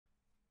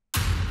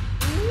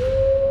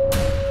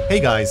Hey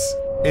guys,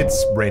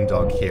 it's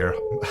Rendog here.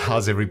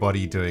 How's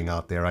everybody doing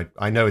out there?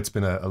 I know it's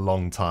been a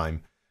long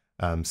time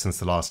since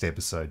the last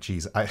episode.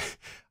 Jeez,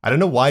 I don't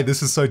know why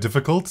this is so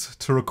difficult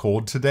to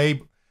record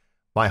today.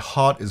 My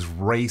heart is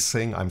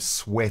racing, I'm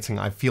sweating,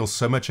 I feel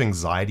so much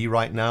anxiety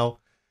right now.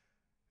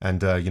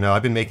 And, you know,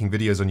 I've been making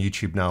videos on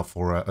YouTube now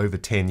for over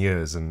 10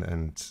 years,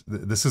 and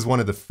this is one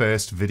of the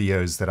first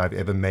videos that I've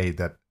ever made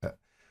that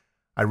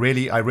I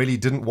really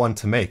didn't want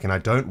to make, and I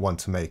don't want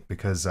to make,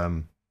 because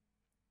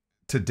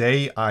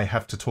today I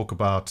have to talk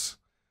about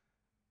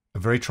a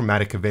very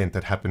traumatic event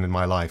that happened in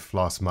my life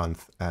last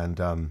month,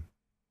 and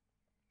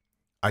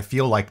I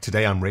feel like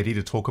today I'm ready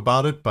to talk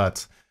about it,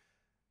 but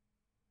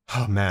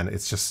oh man,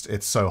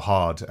 it's so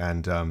hard,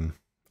 and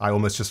I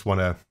almost just want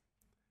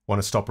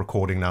to stop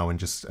recording now and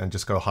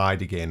just go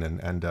hide again,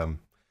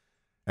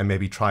 and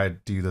maybe try to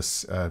do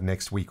this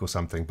next week or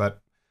something.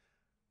 But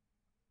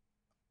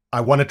I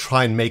want to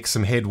try and make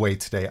some headway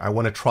today. I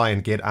want to try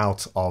and get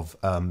out of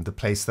the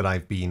place that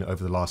I've been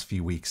over the last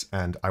few weeks,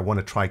 and I want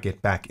to try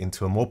get back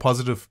into a more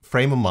positive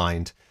frame of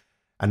mind,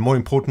 and more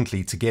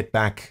importantly, to get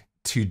back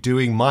to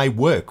doing my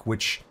work,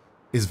 which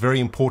is very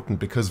important,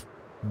 because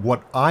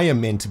what I am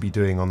meant to be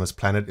doing on this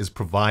planet is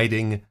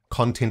providing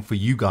content for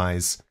you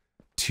guys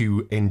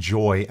to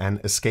enjoy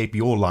and escape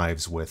your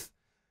lives with.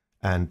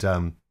 And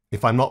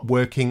if I'm not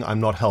working, I'm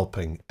not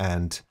helping,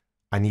 and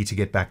I need to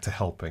get back to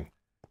helping.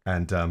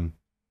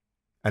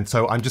 And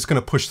so I'm just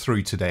going to push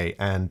through today,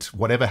 and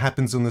whatever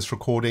happens in this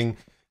recording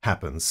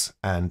happens.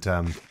 And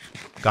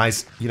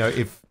guys, you know,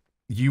 if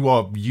you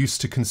are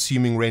used to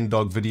consuming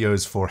Rendog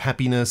videos for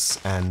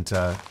happiness and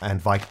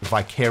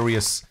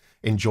vicarious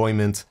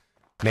enjoyment,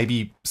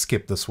 maybe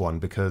skip this one,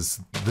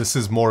 because this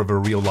is more of a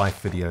real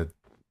life video.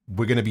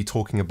 We're going to be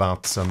talking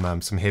about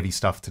some heavy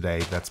stuff today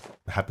that's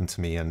happened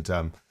to me,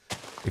 and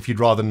if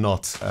you'd rather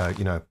not,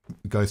 you know,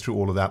 go through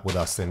all of that with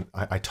us, then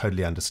I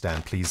totally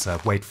understand. Please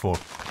wait for,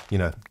 you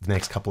know, the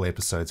next couple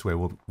episodes where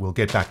we'll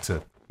get back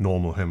to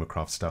normal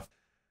HermitCraft stuff.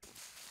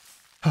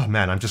 Oh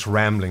man, I'm just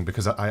rambling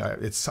because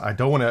I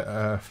don't want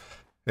to.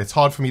 It's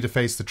hard for me to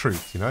face the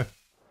truth, you know.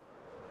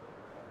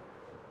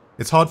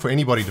 It's hard for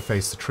anybody to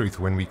face the truth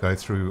when we go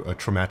through a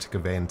traumatic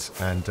event.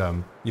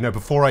 And you know,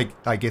 before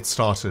I get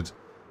started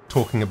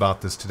talking about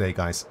this today,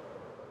 guys,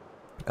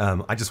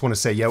 I just want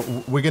to say, yeah,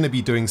 we're going to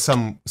be doing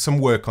some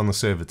work on the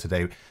server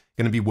today. We're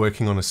going to be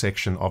working on a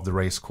section of the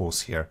race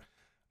course here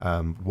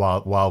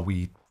while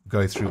we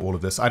go through all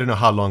of this. I don't know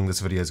how long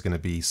this video is going to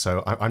be,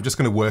 so I'm just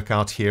going to work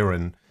out here,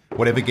 and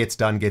whatever gets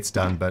done, gets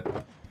done.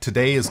 But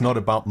today is not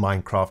about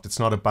Minecraft. It's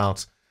not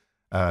about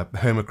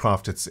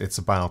HermitCraft.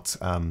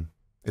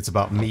 It's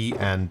about me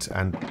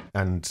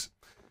and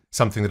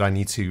something that I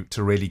need to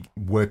really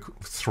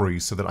work through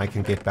so that I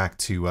can get back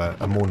to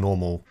a more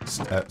normal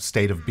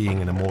state of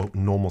being, and a more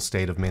normal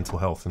state of mental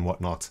health and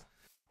whatnot.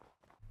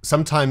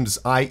 Sometimes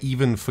I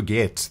even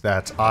forget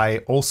that I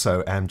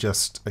also am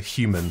just a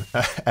human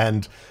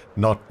and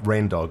not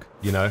Rendog,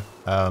 you know?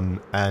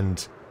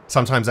 And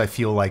sometimes I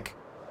feel like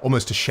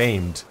almost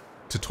ashamed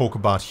to talk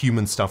about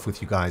human stuff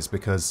with you guys,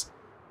 because,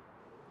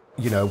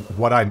 you know,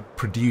 what I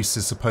produce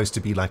is supposed to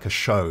be like a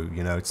show,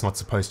 you know? It's not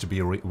supposed to be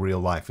a real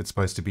life. It's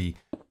supposed to be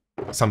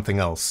something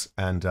else.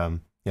 And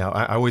you know,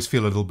 I always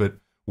feel a little bit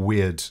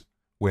weird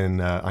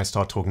when I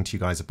start talking to you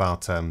guys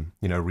about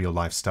you know, real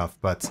life stuff.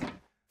 But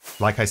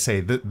like I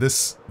say,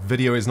 this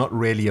video is not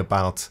really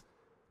about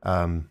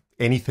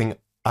anything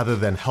other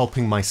than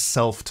helping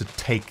myself to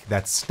take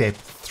that step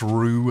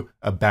through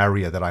a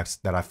barrier that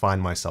I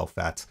find myself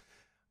at.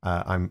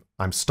 I'm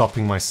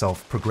stopping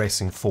myself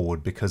progressing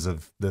forward because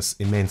of this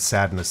immense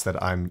sadness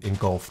that I'm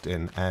engulfed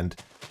in, and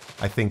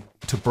I think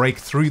to break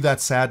through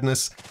that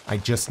sadness, I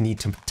just need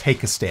to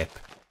take a step.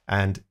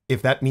 And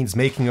if that means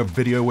making a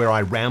video where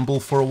I ramble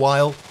for a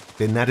while,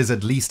 then that is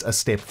at least a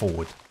step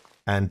forward.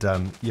 And,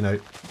 you know,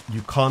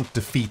 you can't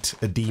defeat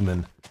a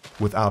demon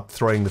without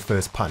throwing the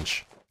first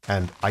punch.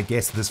 And I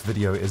guess this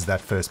video is that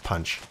first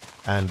punch.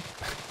 And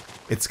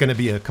it's going to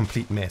be a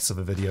complete mess of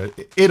a video.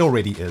 It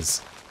already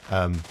is.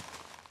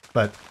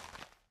 But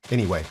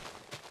anyway,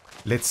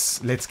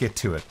 let's get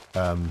to it.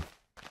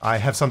 I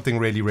have something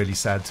really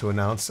sad to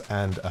announce,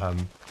 and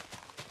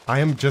I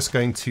am just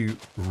going to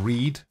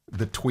read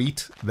the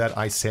tweet that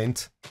I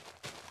sent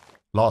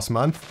last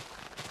month,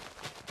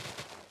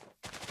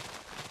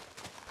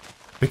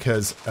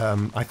 because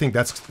I think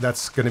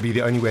that's going to be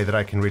the only way that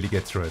I can really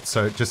get through it.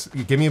 So just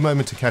give me a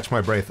moment to catch my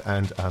breath,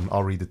 and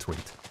I'll read the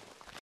tweet.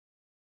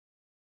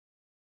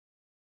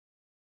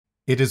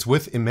 It is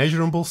with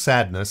immeasurable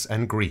sadness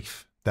and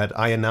grief that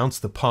I announce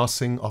the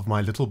passing of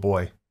my little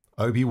boy,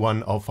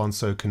 Obi-Wan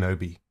Alfonso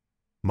Kenobi,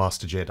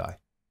 Master Jedi.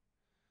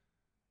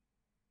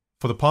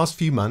 For the past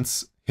few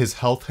months, his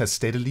health has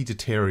steadily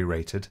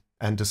deteriorated,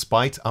 and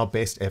despite our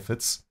best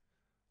efforts,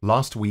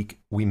 last week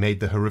we made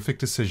the horrific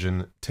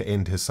decision to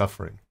end his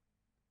suffering.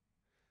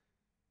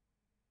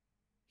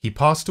 He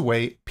passed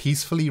away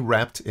peacefully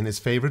wrapped in his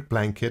favorite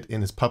blanket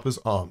in his papa's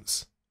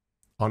arms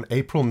on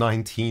April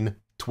 19,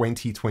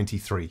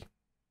 2023.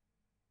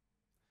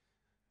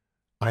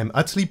 I am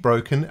utterly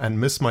broken and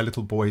miss my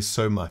little boy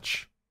so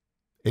much.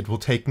 It will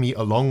take me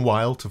a long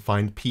while to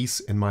find peace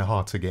in my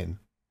heart again.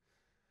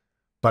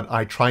 But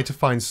I try to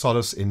find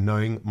solace in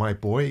knowing my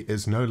boy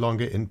is no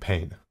longer in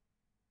pain.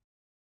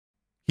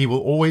 He will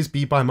always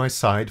be by my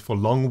side for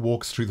long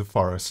walks through the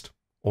forest,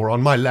 or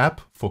on my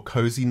lap for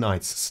cozy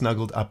nights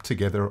snuggled up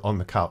together on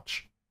the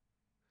couch.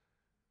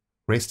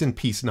 Rest in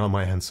peace now,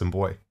 my handsome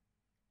boy.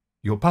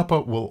 Your papa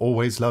will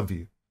always love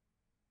you.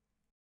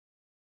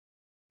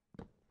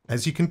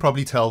 As you can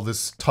probably tell,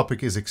 this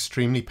topic is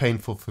extremely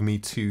painful for me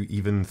to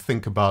even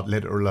think about,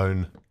 let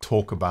alone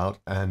talk about,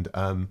 and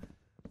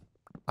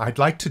I'd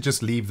like to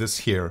just leave this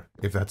here,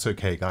 if that's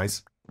okay,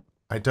 guys.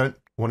 I don't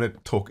want to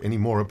talk any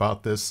more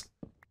about this.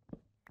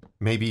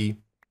 Maybe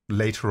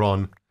later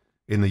on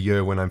in the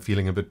year when I'm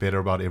feeling a bit better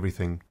about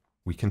everything,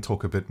 we can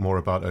talk a bit more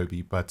about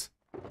Obi, but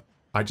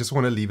I just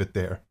want to leave it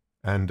there,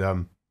 and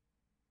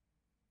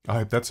I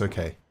hope that's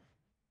okay.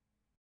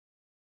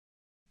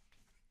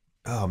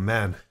 Oh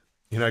man,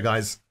 you know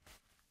guys,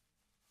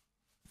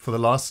 for the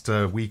last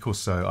week or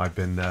so I've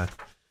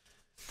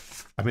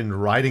been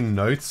writing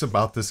notes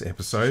about this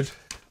episode,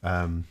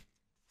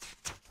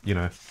 you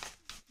know,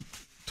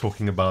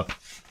 talking about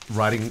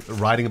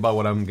writing about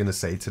what I'm going to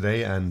say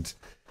today, and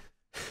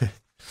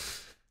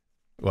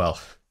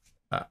well,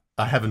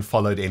 I haven't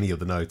followed any of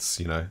the notes,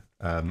 you know.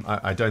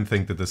 I don't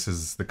think that this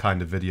is the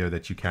kind of video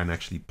that you can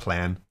actually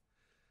plan.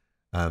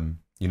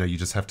 You know, you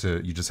just have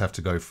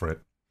to go for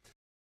it.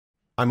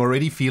 I'm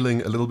already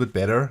feeling a little bit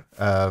better.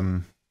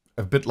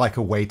 A bit like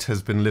a weight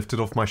has been lifted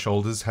off my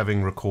shoulders,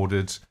 having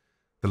recorded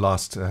the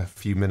last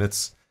few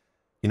minutes.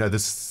 You know,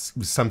 this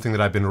is something that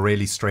I've been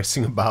really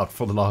stressing about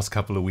for the last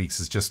couple of weeks,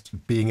 is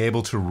just being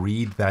able to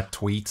read that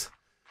tweet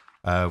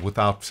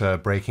without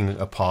breaking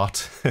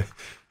apart,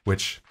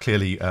 which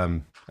clearly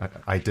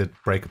I did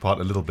break apart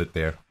a little bit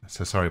there.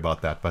 So sorry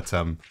about that. But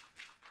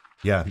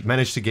yeah,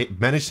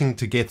 managing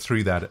to get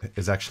through that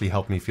has actually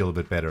helped me feel a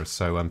bit better.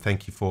 So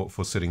thank you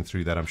for sitting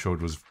through that. I'm sure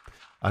it was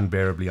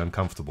unbearably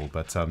uncomfortable,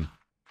 but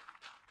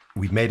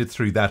we made it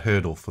through that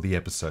hurdle for the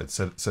episode.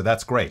 So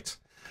that's great.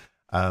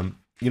 You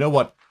know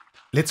what?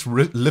 Let's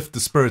lift the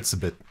spirits a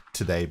bit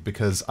today,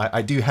 because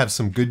I do have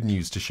some good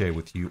news to share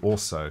with you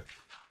also.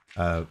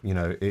 You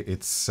know,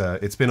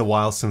 it's been a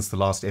while since the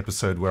last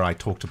episode where I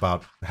talked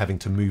about having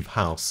to move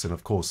house, and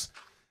of course,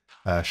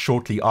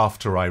 shortly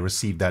after I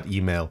received that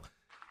email,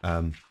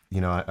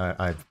 you know,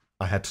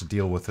 I had to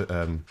deal with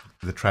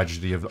the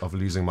tragedy of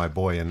losing my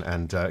boy,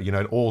 and you know,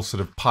 it all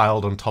sort of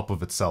piled on top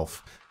of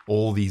itself.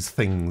 All these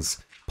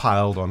things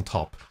piled on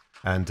top.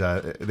 And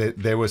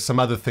there were some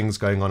other things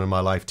going on in my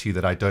life too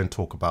that I don't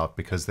talk about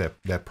because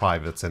they're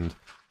private. And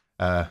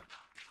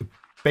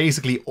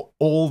basically,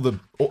 all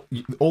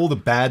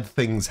the bad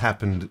things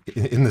happened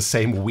in the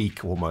same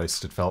week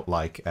almost. It felt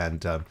like,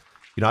 and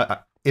you know,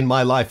 in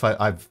my life,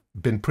 I've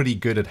been pretty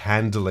good at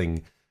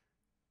handling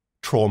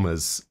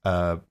traumas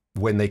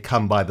when they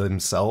come by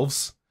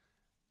themselves.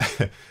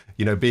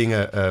 You know, being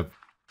a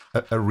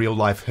real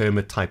life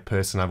hermit type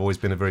person, I've always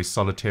been a very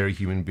solitary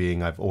human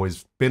being. I've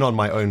always been on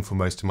my own for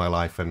most of my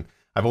life, and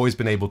I've always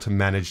been able to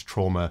manage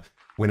trauma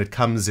when it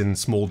comes in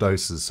small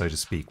doses, so to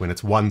speak, when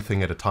it's one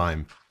thing at a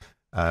time.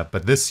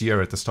 But this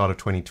year, at the start of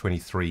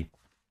 2023,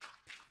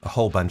 a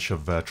whole bunch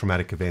of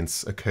traumatic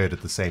events occurred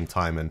at the same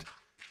time, and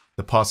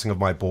the passing of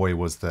my boy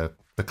was the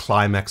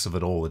climax of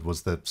it all. It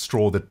was the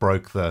straw that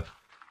broke the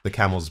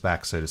camel's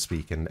back, so to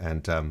speak,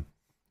 and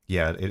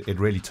yeah, it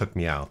really took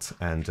me out.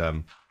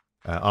 And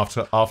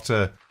after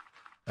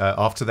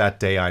that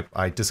day,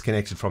 I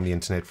disconnected from the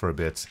internet for a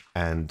bit,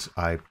 and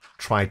I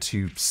tried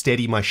to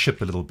steady my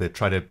ship a little bit,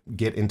 try to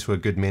get into a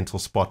good mental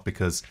spot,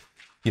 because,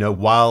 you know,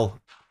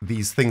 while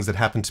these things that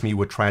happened to me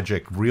were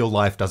tragic, real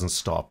life doesn't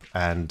stop,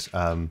 and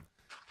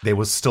there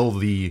was still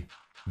the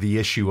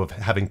issue of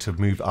having to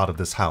move out of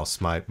this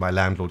house. My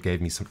landlord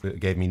gave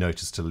me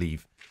notice to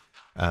leave,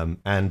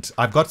 and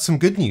I've got some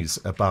good news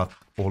about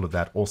all of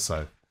that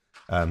also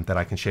that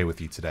I can share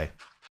with you today.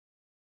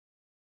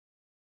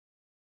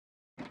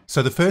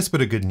 So the first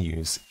bit of good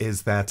news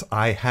is that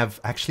I have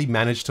actually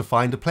managed to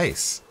find a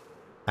place,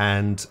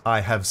 and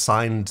I have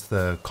signed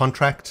the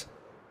contract,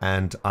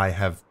 and I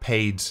have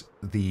paid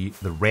the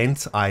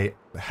rent. I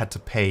had to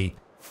pay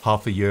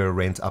half a year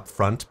rent up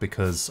front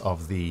because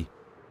of the,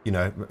 you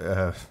know,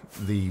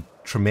 the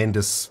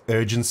tremendous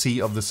urgency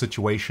of the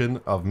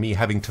situation of me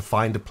having to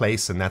find a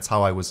place, and that's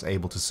how I was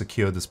able to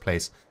secure this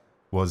place,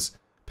 was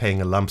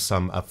paying a lump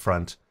sum up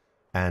front,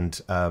 and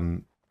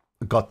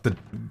got the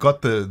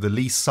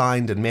lease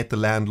signed and met the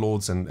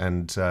landlords,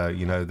 and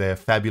you know, they're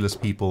fabulous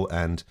people,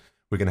 and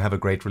we're going to have a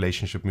great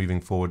relationship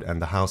moving forward.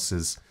 And the house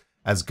is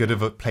as good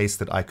of a place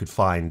that I could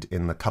find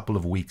in the couple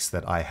of weeks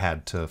that I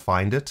had to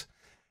find it,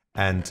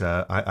 and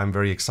I'm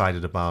very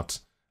excited about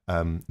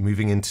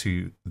moving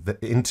into it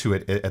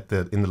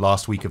in the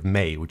last week of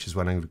May, which is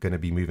when I'm going to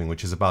be moving,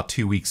 which is about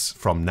 2 weeks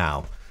from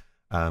now.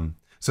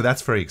 So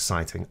that's very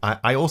exciting.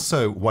 I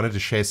also wanted to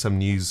share some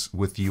news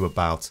with you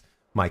about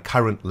my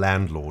current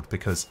landlord,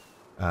 because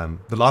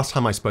the last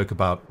time I spoke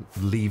about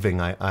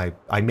leaving,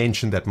 I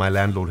mentioned that my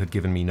landlord had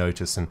given me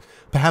notice, and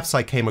perhaps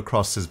I came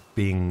across as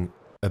being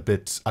a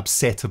bit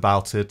upset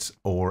about it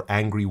or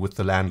angry with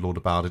the landlord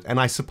about it. And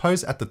I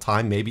suppose at the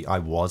time, maybe I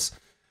was.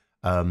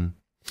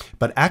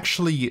 But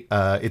actually,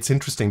 it's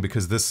interesting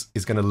because this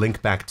is going to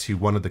link back to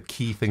one of the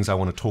key things I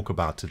want to talk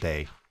about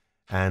today.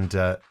 And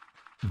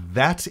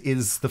that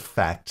is the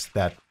fact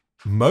that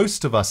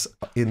most of us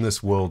in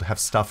this world have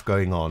stuff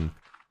going on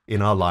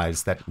in our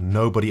lives that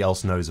nobody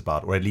else knows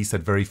about, or at least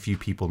that very few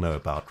people know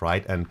about,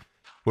 right? And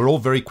we're all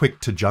very quick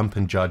to jump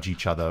and judge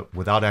each other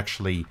without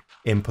actually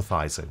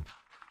empathizing.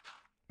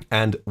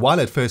 And while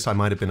at first I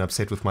might have been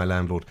upset with my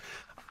landlord,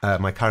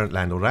 my current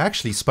landlord, I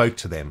actually spoke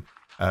to them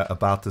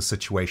about the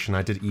situation.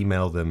 I did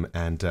email them,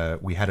 and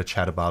we had a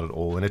chat about it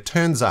all. And it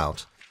turns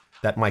out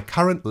that my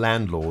current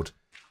landlord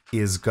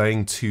is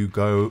going to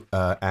go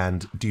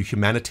and do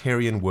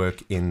humanitarian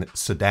work in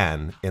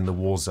Sudan, in the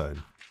war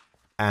zone.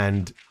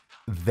 And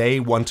they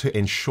want to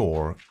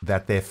ensure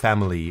that their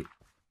family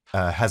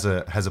has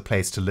a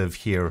place to live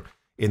here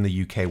in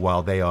the UK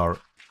while they are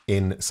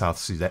in South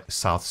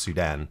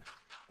Sudan.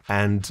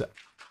 And,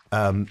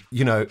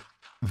 you know,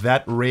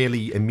 that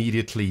really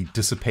immediately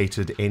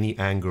dissipated any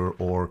anger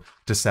or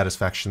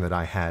dissatisfaction that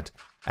I had.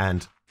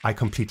 And I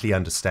completely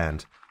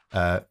understand.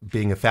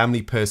 Being a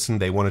family person,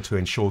 they wanted to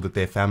ensure that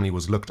their family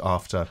was looked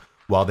after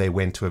while they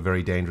went to a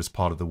very dangerous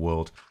part of the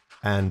world.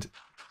 And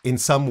in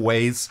some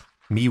ways,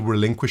 me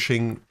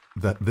relinquishing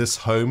this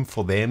home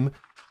for them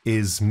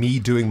is me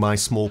doing my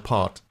small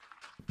part,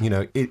 you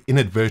know,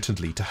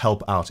 inadvertently to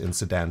help out in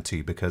Sudan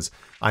too, because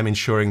I'm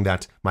ensuring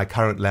that my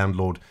current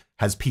landlord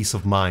has peace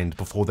of mind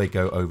before they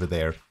go over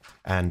there,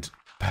 and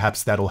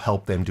perhaps that'll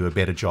help them do a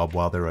better job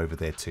while they're over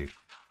there too.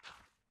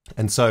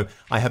 And so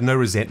I have no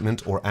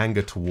resentment or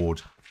anger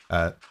toward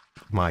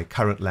my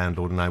current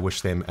landlord, and I wish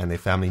them and their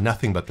family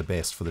nothing but the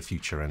best for the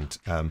future. And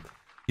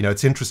you know,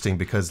 it's interesting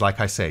because, like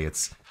I say,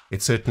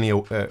 it certainly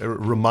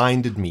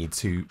reminded me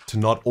to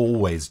not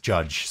always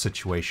judge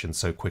situations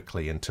so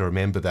quickly, and to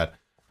remember that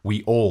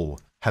we all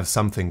have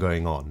something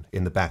going on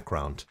in the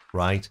background,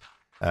 right?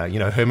 You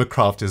know,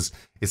 HermitCraft is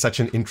such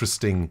an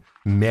interesting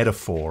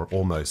metaphor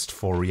almost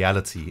for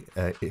reality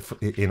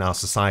in our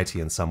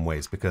society in some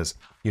ways, because,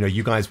 you know,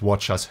 you guys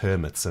watch us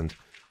hermits, and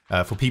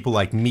for people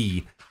like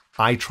me,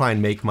 I try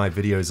and make my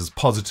videos as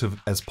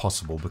positive as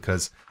possible,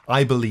 because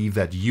I believe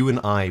that you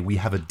and we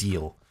have a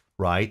deal,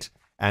 right?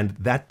 And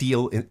that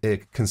deal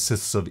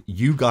consists of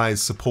you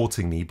guys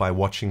supporting me by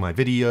watching my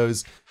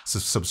videos,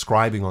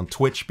 subscribing on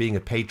Twitch, being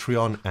a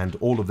Patreon, and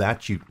all of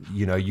that. You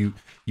know, you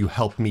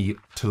help me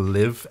to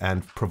live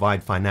and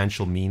provide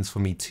financial means for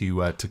me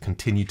to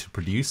continue to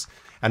produce.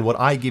 And what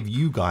I give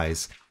you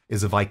guys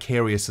is a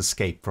vicarious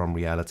escape from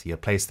reality, a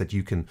place that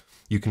you can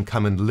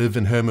come and live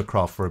in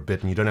HermitCraft for a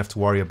bit, and you don't have to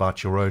worry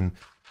about your own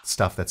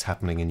stuff that's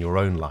happening in your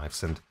own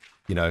lives. And,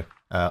 you know,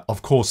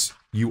 of course,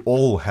 you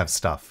all have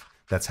stuff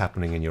that's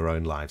happening in your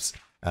own lives.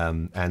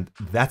 And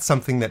that's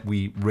something that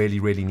we really,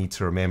 really need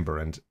to remember.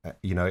 And,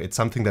 you know, it's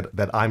something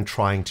that I'm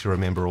trying to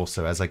remember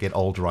also. As I get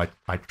older,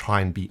 I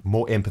try and be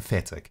more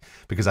empathetic,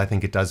 because I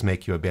think it does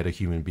make you a better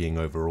human being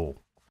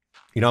overall.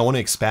 You know, I want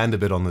to expand a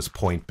bit on this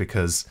point,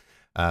 because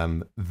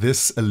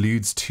this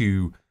alludes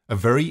to a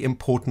very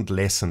important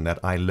lesson that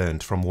I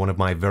learned from one of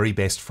my very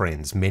best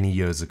friends many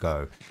years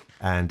ago.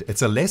 And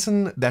it's a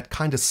lesson that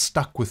kind of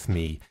stuck with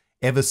me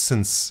ever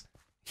since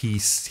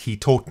he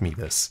taught me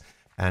this.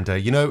 And,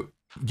 you know,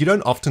 you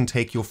don't often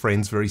take your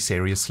friends very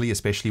seriously,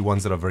 especially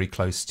ones that are very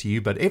close to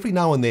you, but every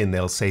now and then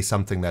they'll say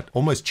something that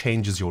almost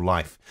changes your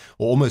life,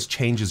 or almost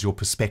changes your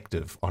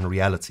perspective on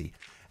reality.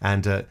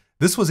 And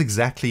this was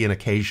exactly an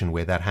occasion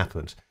where that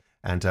happened.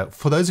 And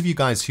for those of you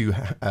guys who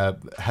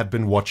have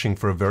been watching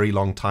for a very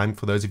long time,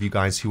 for those of you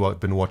guys who have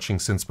been watching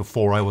since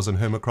before I was on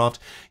HermitCraft,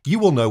 you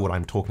will know what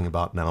I'm talking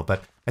about now.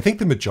 But I think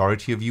the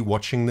majority of you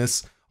watching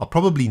this are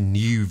probably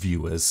new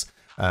viewers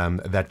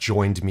that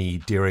joined me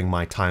during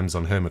my times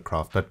on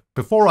HermitCraft. But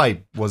before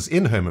I was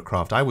in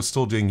HermitCraft, I was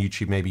still doing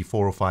YouTube maybe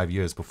 4 or 5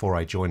 years before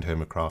I joined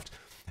HermitCraft.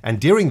 And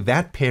during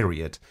that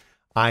period,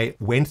 I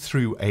went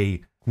through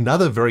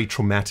another very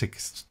traumatic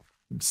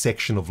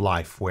section of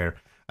life where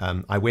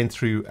I went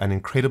through an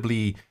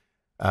incredibly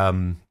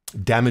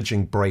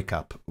damaging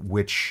breakup,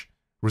 which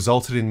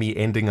resulted in me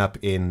ending up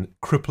in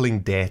crippling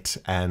debt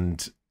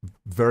and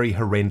very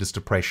horrendous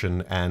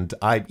depression. And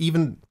I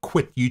even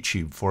quit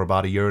YouTube for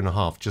about 1.5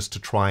 years just to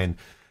try and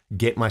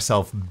get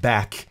myself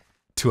back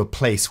to a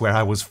place where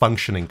I was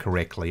functioning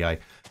correctly.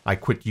 I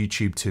quit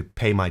YouTube to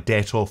pay my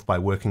debt off by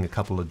working a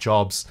couple of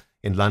jobs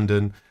in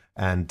London.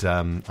 And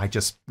I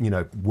just, you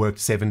know, worked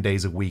 7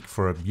 days a week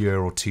for 1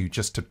 year or 2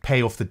 just to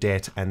pay off the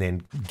debt and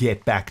then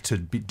get back to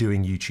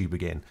doing YouTube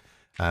again.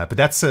 But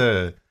that's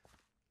a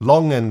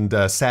long and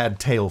sad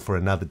tale for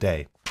another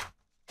day.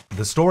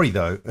 The story,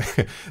 though,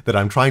 that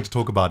I'm trying to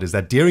talk about is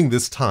that during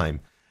this time,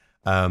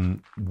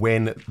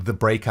 when the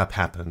breakup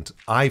happened,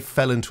 I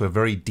fell into a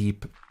very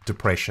deep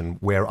depression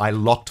where I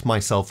locked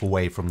myself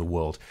away from the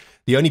world.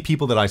 The only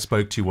people that I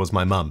spoke to was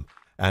my mum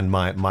and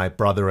my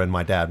brother and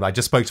my dad. I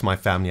just spoke to my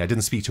family. I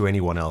didn't speak to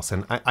anyone else.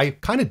 And I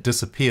kind of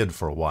disappeared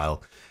for a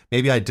while.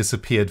 Maybe I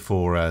disappeared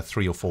for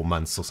 3 or 4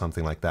 months or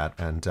something like that.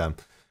 And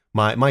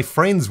my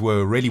friends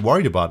were really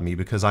worried about me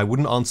because I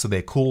wouldn't answer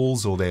their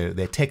calls or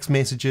their text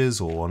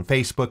messages, or on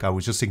Facebook I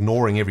was just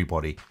ignoring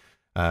everybody,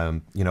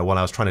 you know, while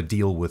I was trying to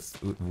deal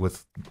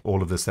with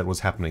all of this that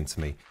was happening to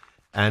me.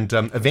 And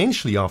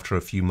eventually, after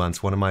a few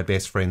months, one of my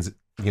best friends,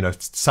 you know,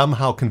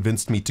 somehow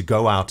convinced me to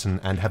go out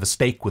and have a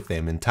steak with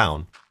them in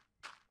town.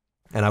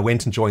 And I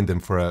went and joined them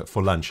for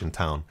lunch in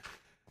town.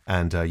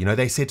 And, you know,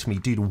 they said to me,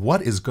 dude,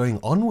 what is going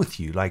on with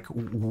you? Like,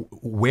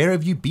 where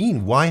have you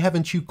been? Why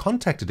haven't you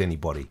contacted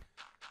anybody?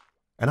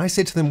 And I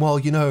said to them, well,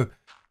 you know,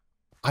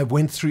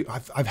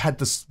 I've had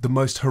the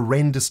most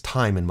horrendous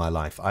time in my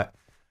life. I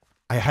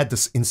had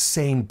this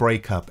insane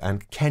breakup,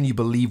 and can you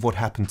believe what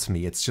happened to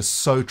me? It's just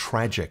so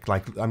tragic.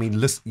 Like, I mean,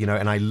 you know,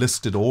 and I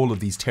listed all of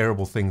these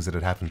terrible things that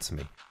had happened to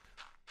me.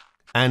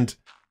 And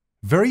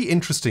very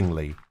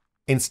interestingly,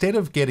 instead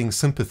of getting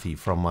sympathy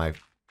from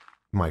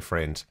my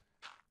friend,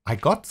 I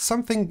got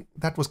something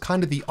that was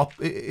kind of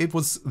it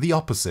was the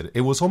opposite.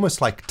 It was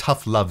almost like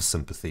tough love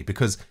sympathy,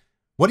 because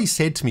what he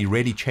said to me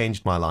really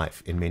changed my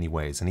life in many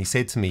ways. And he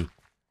said to me,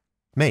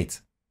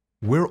 mate,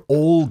 we're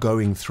all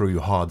going through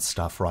hard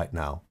stuff right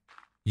now.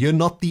 You're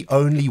not the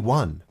only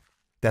one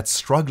that's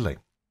struggling.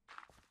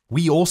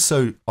 We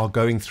also are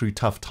going through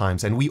tough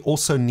times, and we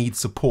also need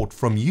support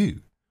from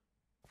you.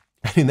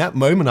 And in that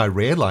moment, I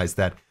realized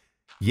that,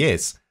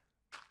 yes,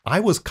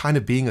 I was kind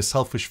of being a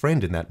selfish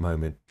friend in that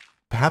moment.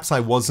 Perhaps I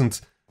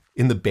wasn't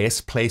in the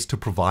best place to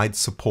provide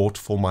support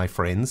for my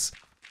friends.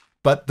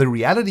 But the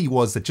reality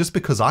was that just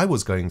because I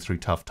was going through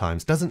tough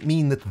times doesn't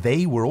mean that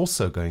they were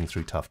also going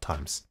through tough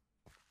times.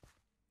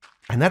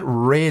 And that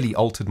really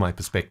altered my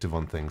perspective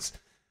on things,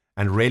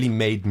 and really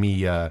made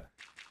me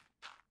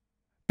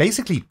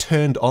basically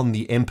turned on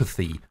the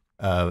empathy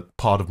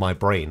part of my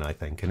brain, I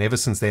think. And ever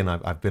since then,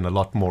 I've been a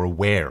lot more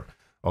aware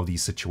of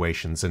these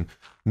situations, and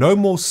no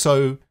more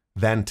so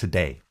than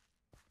today.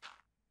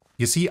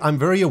 You see, I'm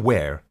very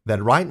aware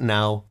that right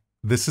now,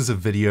 this is a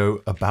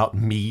video about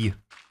me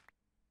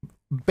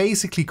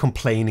basically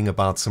complaining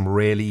about some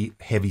really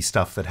heavy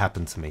stuff that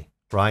happened to me,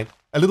 right?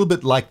 A little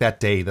bit like that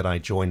day that I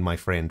joined my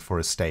friend for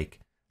a steak,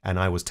 and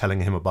I was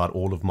telling him about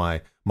all of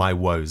my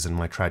woes and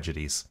my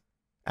tragedies.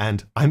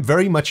 And I'm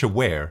very much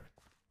aware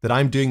that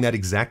I'm doing that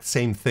exact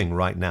same thing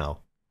right now.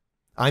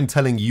 I'm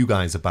telling you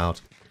guys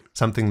about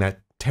something that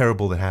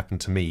terrible that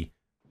happened to me,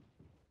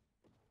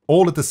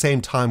 all at the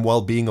same time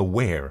while being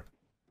aware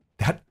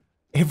that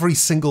every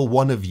single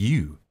one of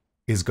you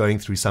is going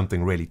through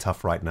something really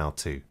tough right now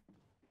too.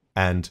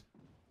 And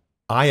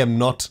I am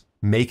not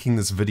making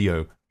this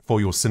video for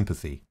your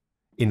sympathy.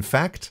 In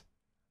fact,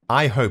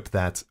 I hope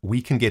that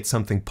we can get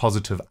something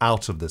positive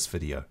out of this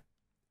video.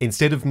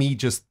 Instead of me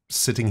just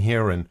sitting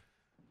here and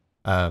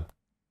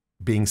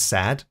being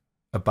sad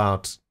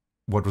about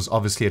what was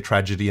obviously a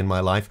tragedy in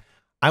my life,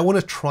 I want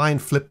to try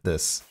and flip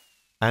this.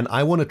 And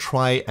I want to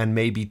try and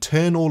maybe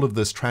turn all of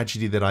this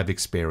tragedy that I've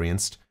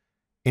experienced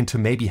into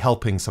maybe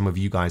helping some of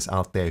you guys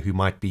out there who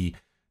might be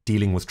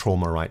dealing with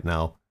trauma right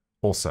now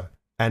also.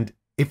 And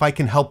if I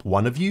can help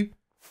one of you,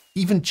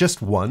 even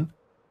just one,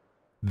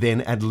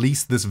 then at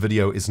least this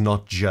video is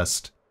not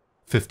just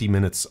 50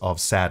 minutes of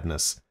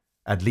sadness.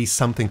 At least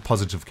something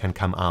positive can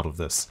come out of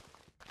this.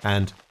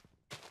 And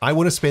I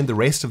want to spend the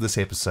rest of this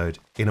episode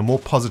in a more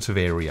positive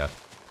area.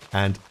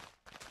 And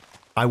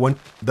I want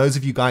those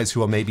of you guys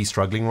who are maybe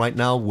struggling right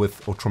now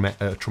with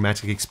a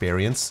traumatic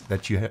experience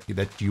that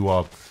you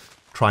are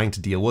trying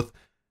to deal with,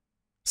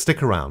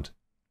 stick around.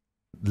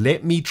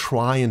 Let me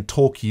try and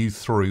talk you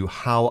through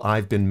how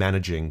I've been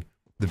managing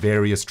the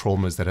various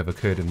traumas that have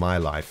occurred in my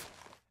life.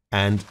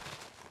 And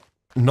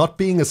not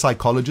being a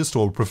psychologist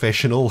or a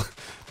professional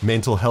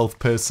mental health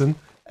person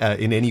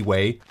in any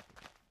way,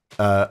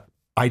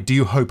 I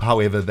do hope,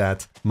 however,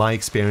 that my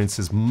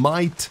experiences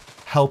might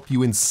help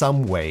you in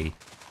some way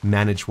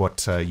manage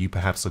what you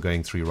perhaps are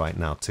going through right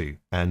now too.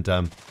 And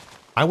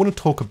I want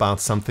to talk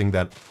about something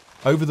that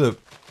over the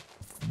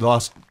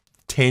last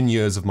 10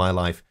 years of my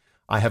life,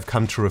 I have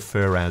come to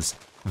refer as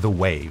the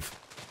wave.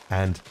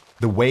 And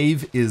the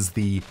wave is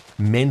the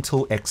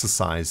mental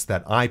exercise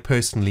that I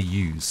personally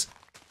use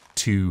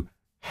to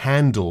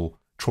handle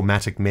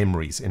traumatic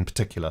memories in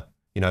particular.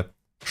 You know,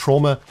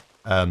 trauma,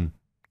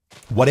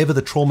 whatever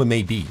the trauma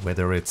may be,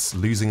 whether it's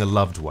losing a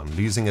loved one,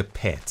 losing a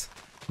pet,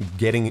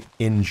 getting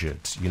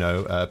injured, you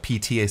know,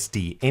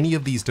 PTSD, any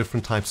of these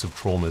different types of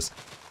traumas,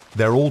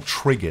 they're all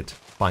triggered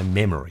by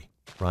memory,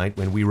 right?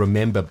 When we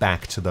remember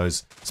back to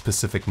those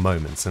specific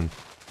moments. And,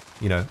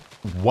 you know,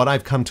 what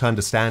I've come to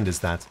understand is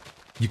that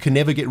you can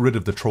never get rid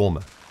of the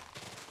trauma.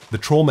 The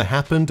trauma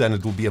happened and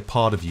it will be a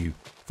part of you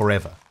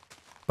forever.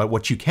 But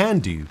what you can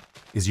do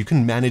is you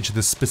can manage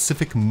the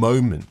specific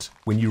moment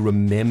when you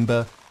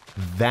remember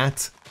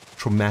that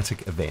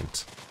traumatic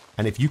event.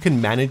 And if you can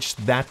manage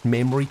that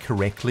memory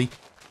correctly,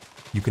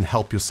 you can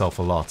help yourself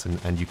a lot,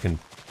 and you can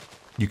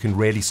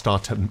really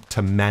start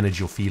to manage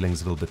your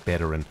feelings a little bit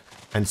better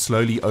and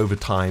slowly over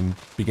time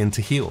begin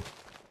to heal.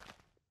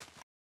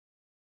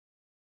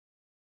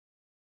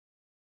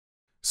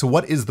 So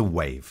what is the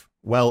wave?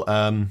 Well,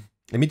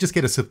 let me just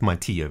get a sip of my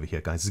tea over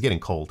here, guys. It's getting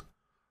cold.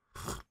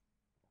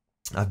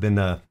 I've been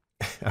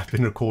I've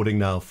been recording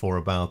now for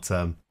about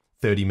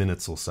 30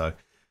 minutes or so,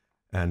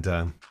 and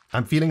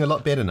I'm feeling a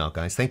lot better now,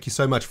 guys. Thank you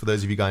so much for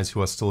those of you guys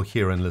who are still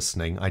here and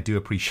listening. I do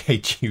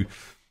appreciate you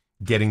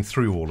getting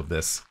through all of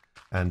this.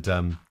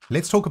 And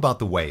let's talk about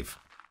the wave.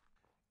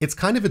 It's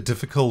kind of a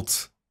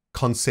difficult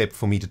concept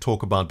for me to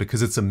talk about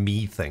because it's a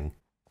me thing.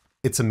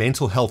 It's a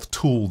mental health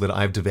tool that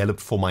I've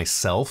developed for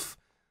myself.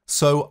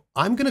 So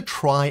I'm going to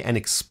try and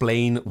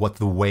explain what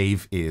the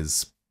wave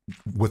is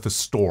with a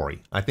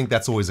story. I think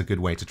that's always a good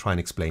way to try and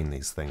explain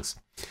these things.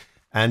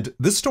 And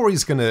this story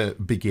is going to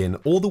begin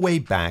all the way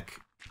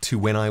back to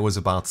when I was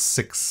about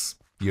 6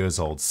 years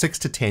old, 6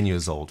 to 10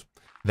 years old,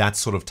 that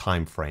sort of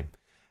time frame.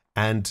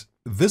 And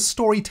this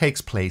story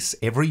takes place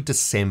every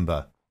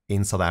December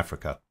in South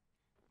Africa.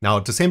 Now,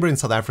 December in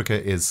South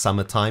Africa is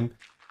summertime,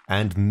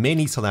 and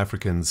many South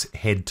Africans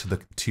head to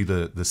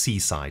the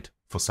seaside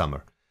for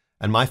summer.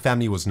 And my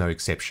family was no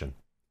exception.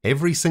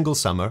 Every single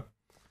summer,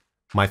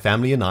 my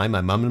family and I, my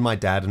mum and my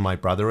dad and my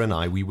brother and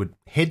I, we would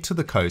head to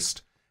the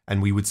coast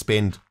and we would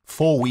spend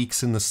 4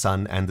 weeks in the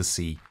sun and the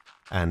sea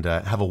and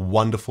have a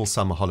wonderful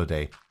summer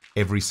holiday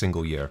every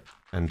single year.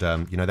 And,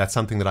 you know, that's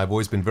something that I've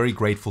always been very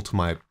grateful to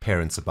my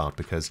parents about,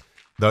 because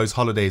those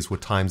holidays were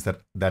times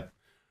that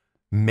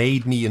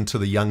made me into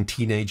the young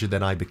teenager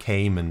that I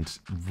became, and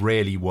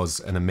really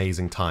was an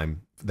amazing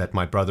time that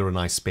my brother and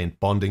I spent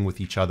bonding with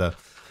each other,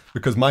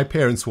 because my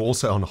parents were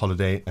also on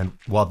holiday, and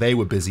while they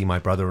were busy, my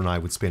brother and I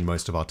would spend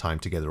most of our time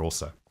together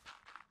also.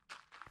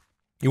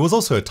 It was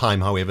also a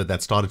time, however,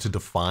 that started to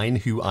define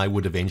who I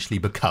would eventually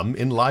become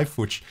in life,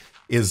 which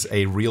is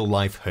a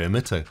real-life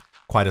hermit,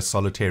 quite a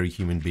solitary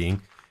human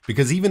being,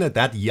 because even at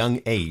that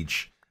young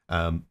age,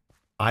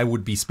 I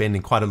would be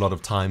spending quite a lot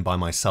of time by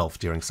myself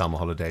during summer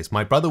holidays.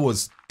 My brother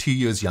was 2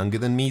 years younger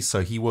than me,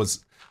 so he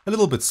was a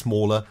little bit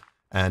smaller,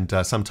 and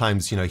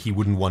sometimes, you know, he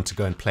wouldn't want to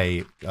go and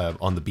play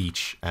on the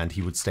beach, and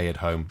he would stay at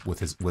home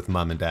with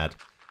mum and dad.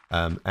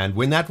 And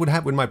when that would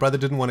happen, when my brother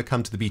didn't want to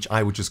come to the beach,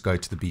 I would just go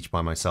to the beach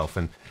by myself.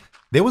 And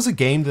there was a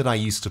game that I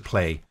used to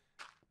play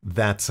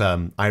that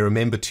I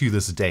remember to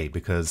this day,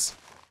 because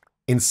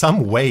in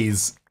some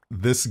ways,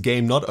 this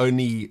game not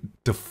only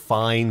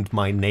defined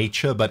my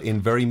nature, but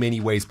in very many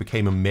ways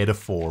became a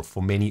metaphor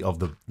for many of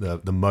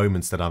the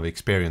moments that I've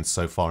experienced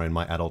so far in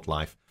my adult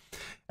life.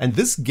 And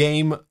this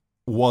game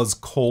was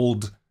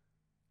called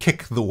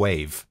Kick the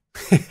Wave,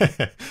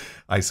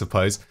 I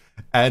suppose.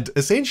 And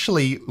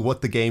essentially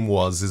what the game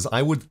was is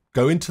I would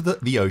go into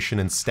the ocean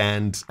and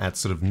stand at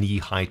sort of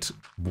knee-height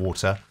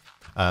water.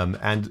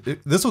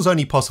 This was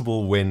only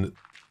possible when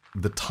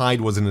the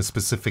tide was in a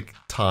specific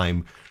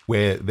time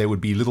where there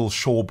would be little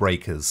shore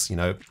breakers, you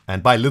know,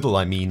 and by little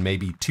I mean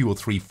maybe 2 or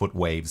 3 foot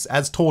waves,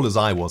 as tall as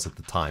I was at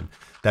the time,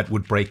 that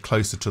would break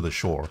closer to the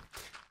shore.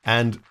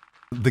 And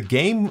the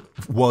game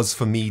was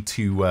for me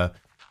to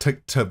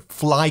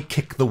fly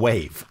kick the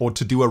wave, or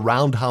to do a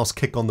roundhouse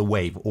kick on the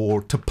wave,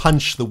 or to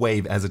punch the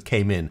wave as it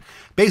came in.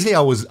 Basically,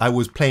 I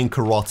was playing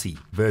karate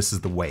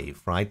versus the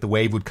wave, right? The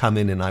wave would come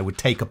in and I would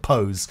take a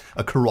pose,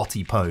 a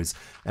karate pose,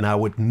 and I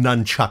would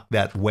nunchuck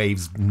that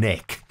wave's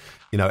neck,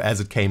 you know, as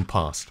it came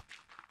past,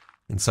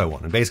 and so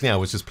on. And basically, I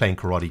was just playing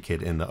Karate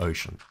Kid in the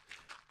ocean.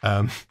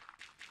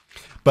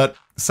 But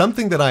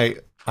something that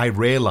I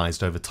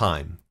realized over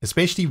time,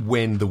 especially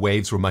when the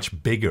waves were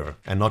much bigger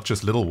and not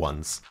just little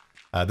ones.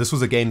 This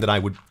was a game that I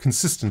would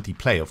consistently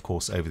play, of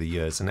course, over the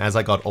years. And as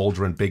I got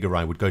older and bigger,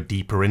 I would go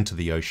deeper into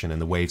the ocean and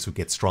the waves would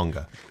get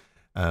stronger.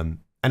 And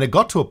it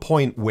got to a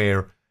point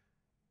where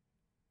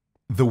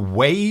the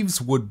waves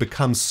would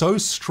become so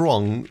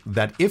strong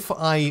that if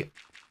I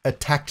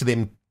attacked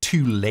them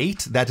too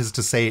late, that is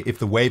to say, if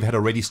the wave had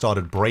already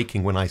started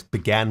breaking when I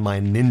began my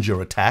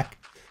ninja attack,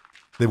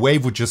 the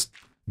wave would just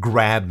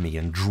grab me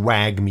and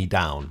drag me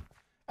down.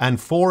 And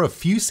for a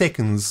few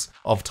seconds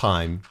of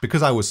time,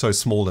 because I was so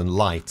small and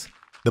light,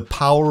 the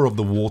power of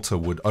the water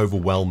would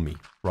overwhelm me,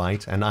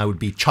 right? And I would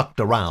be chucked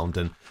around,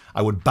 and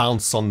I would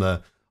bounce on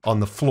the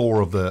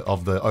floor of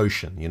the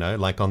ocean, you know,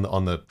 like on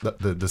the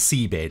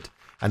seabed,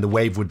 and the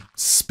wave would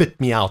spit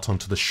me out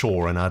onto the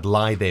shore, and I'd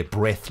lie there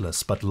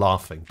breathless but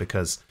laughing,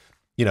 because,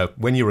 you know,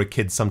 when you're a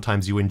kid,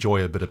 sometimes you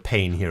enjoy a bit of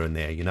pain here and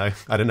there, you know?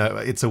 I don't know,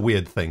 it's a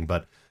weird thing,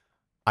 but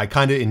I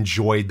kind of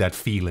enjoyed that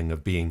feeling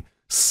of being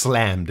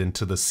slammed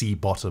into the sea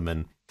bottom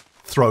and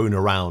thrown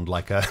around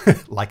like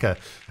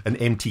an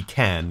empty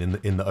can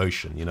in the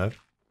ocean, you know.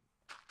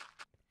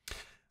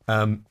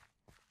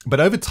 But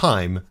over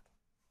time,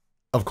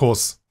 of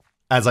course,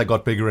 as I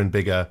got bigger and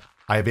bigger,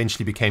 I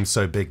eventually became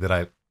so big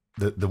that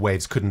the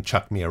waves couldn't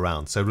chuck me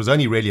around. So it was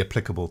only really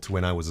applicable to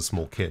when I was a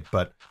small kid.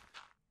 But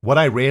what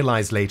I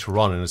realized later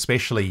on, and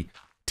especially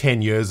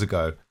 10 years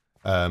ago,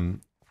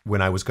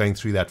 when I was going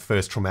through that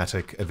first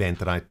traumatic event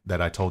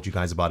that I told you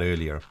guys about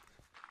earlier,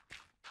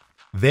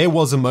 there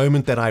was a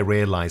moment that I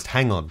realized,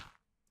 hang on,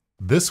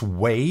 this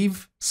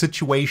wave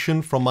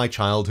situation from my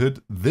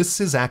childhood,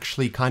 this is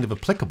actually kind of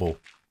applicable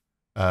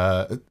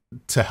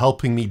to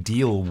helping me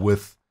deal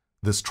with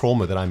this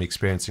trauma that I'm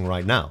experiencing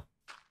right now.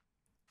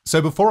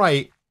 So before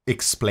I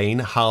explain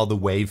how the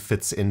wave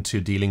fits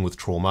into dealing with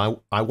trauma,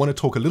 I want to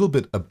talk a little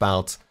bit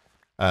about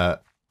a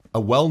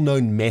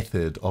well-known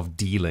method of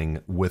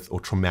dealing with a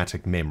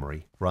traumatic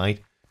memory,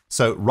 right?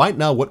 So right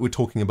now what we're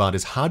talking about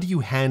is how do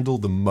you handle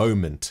the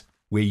moment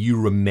where you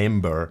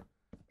remember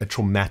a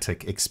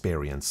traumatic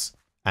experience?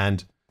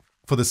 And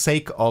for the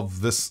sake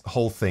of this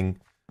whole thing,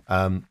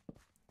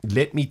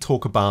 let me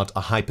talk about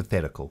a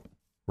hypothetical,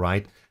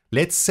 right?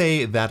 Let's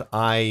say that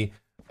I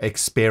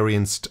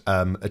experienced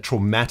a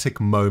traumatic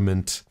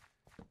moment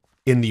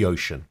in the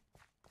ocean,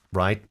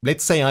 right?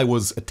 Let's say I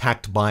was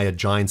attacked by a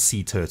giant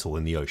sea turtle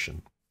in the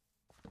ocean.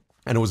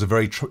 And it was a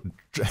very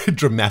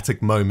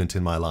dramatic moment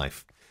in my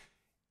life.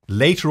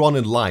 Later on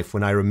in life,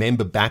 when I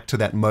remember back to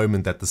that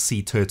moment that the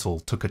sea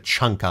turtle took a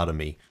chunk out of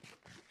me,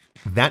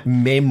 that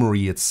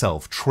memory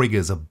itself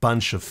triggers a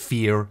bunch of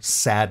fear,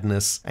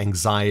 sadness,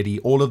 anxiety,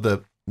 all of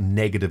the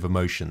negative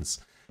emotions.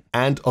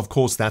 And of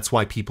course, that's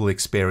why people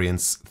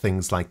experience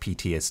things like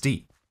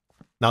PTSD.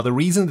 Now, the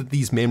reason that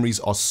these memories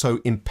are so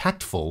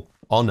impactful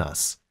on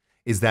us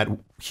is that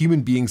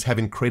human beings have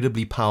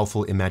incredibly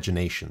powerful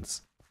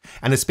imaginations.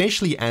 And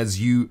especially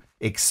as you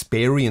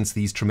experience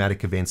these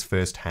traumatic events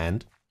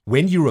firsthand,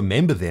 when you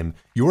remember them,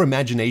 your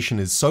imagination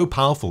is so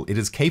powerful, it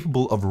is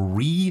capable of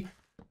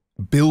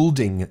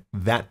rebuilding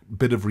that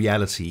bit of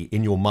reality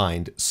in your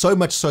mind, so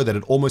much so that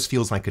it almost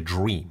feels like a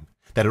dream,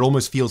 that it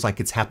almost feels like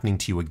it's happening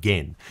to you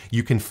again.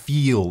 You can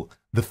feel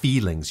the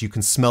feelings, you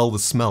can smell the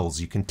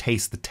smells, you can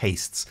taste the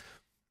tastes.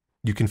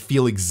 You can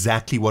feel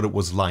exactly what it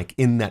was like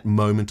in that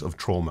moment of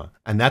trauma.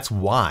 And that's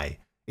why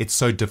it's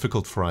so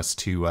difficult for us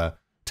to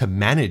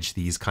manage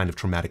these kind of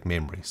traumatic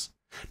memories.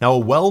 Now, a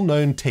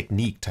well-known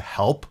technique to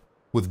help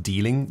with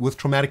dealing with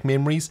traumatic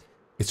memories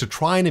is to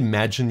try and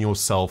imagine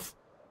yourself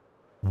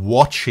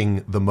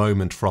watching the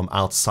moment from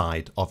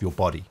outside of your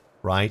body,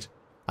 right?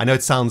 I know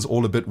it sounds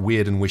all a bit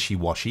weird and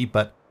wishy-washy,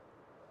 but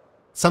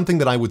something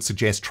that I would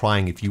suggest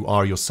trying if you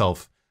are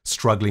yourself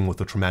struggling with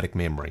a traumatic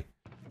memory.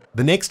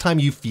 The next time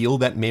you feel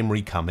that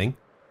memory coming,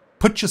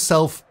 put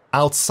yourself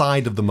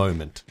outside of the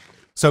moment.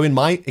 So in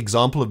my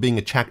example of being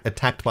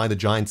attacked by the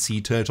giant sea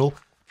turtle,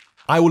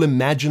 I will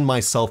imagine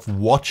myself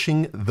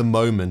watching the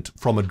moment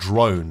from a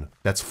drone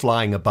that's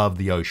flying above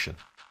the ocean,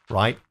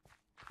 right?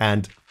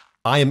 And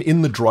I am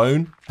in the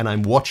drone and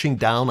I'm watching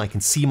down. I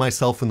can see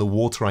myself in the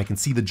water. I can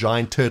see the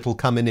giant turtle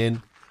coming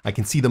in. I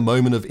can see the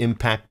moment of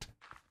impact.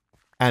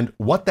 And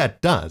what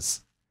that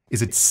does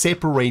is it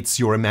separates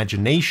your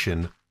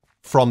imagination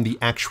from the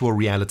actual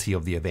reality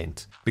of the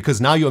event.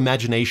 Because now your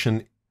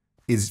imagination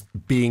is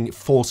being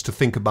forced to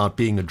think about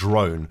being a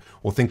drone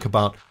or think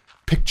about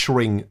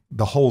picturing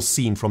the whole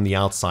scene from the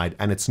outside,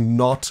 and it's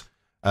not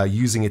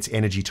using its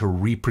energy to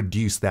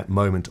reproduce that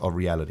moment of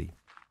reality.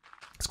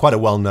 It's quite a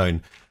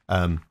well-known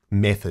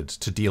method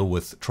to deal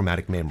with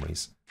traumatic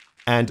memories.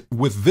 And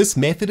with this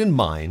method in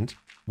mind,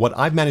 what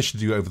I've managed to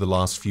do over the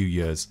last few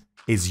years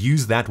is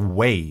use that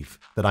wave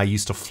that I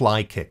used to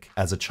fly kick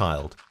as a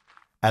child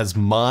as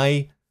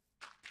my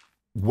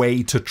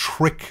way to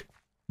trick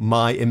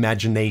my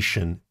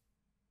imagination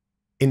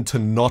into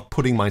not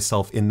putting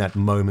myself in that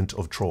moment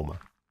of trauma.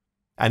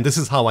 And this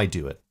is how I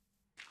do it.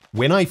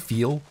 When I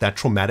feel that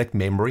traumatic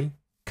memory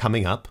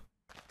coming up,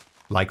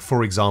 like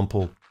for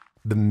example,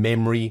 the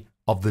memory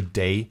of the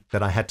day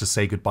that I had to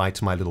say goodbye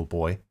to my little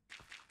boy,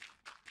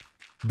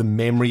 the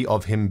memory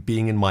of him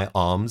being in my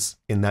arms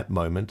in that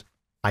moment,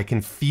 I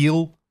can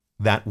feel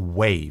that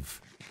wave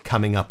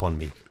coming up on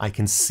me. I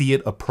can see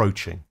it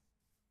approaching.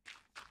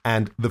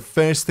 And the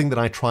first thing that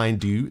I try and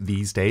do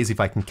these days,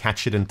 if I can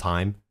catch it in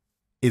time,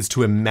 is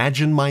to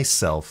imagine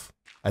myself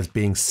as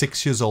being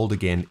 6 years old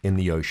again in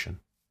the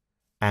ocean.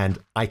 And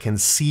I can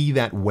see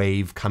that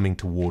wave coming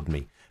toward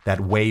me,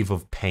 that wave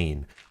of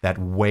pain, that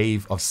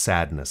wave of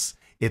sadness.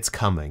 It's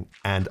coming.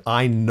 And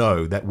I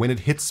know that when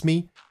it hits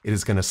me, it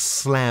is going to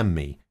slam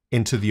me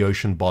into the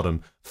ocean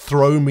bottom,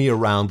 throw me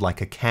around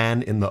like a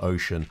can in the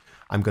ocean.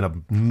 I'm going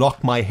to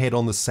knock my head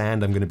on the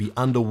sand. I'm going to be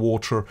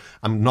underwater.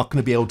 I'm not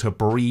going to be able to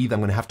breathe. I'm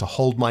going to have to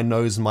hold my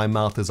nose and my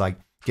mouth as I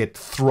get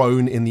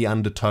thrown in the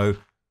undertow.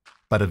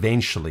 But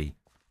eventually,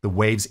 the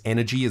wave's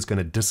energy is going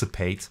to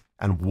dissipate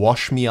and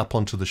wash me up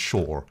onto the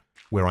shore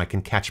where I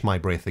can catch my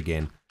breath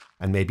again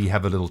and maybe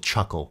have a little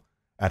chuckle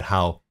at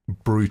how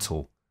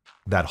brutal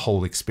that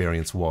whole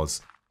experience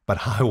was.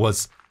 But I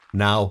was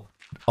now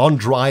on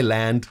dry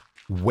land,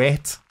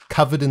 wet,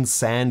 covered in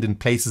sand in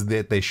places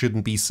that there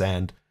shouldn't be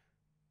sand,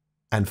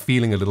 and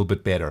feeling a little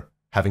bit better,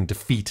 having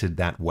defeated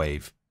that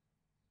wave.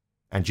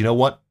 And you know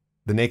what?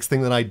 The next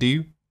thing that I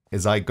do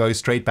is I go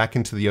straight back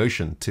into the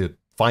ocean to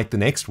fight the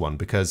next one,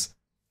 because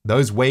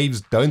those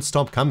waves don't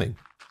stop coming.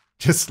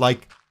 Just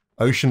like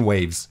ocean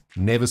waves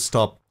never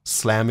stop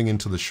slamming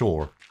into the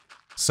shore,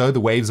 so the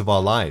waves of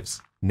our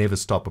lives never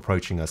stop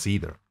approaching us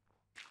either.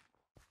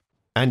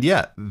 And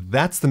yeah,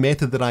 that's the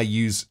method that I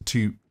use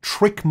to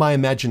trick my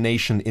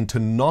imagination into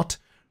not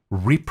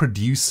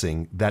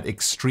reproducing that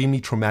extremely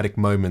traumatic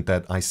moment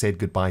that I said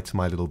goodbye to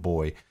my little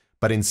boy,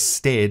 but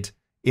instead,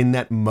 in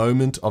that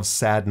moment of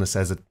sadness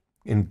as it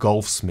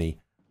engulfs me,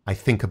 I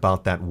think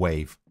about that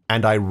wave.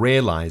 and I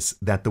realize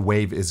that the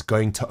wave is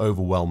going to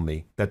overwhelm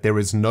me, that there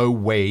is no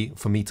way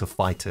for me to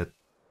fight it,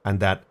 and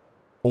that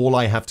all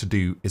I have to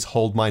do is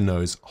hold my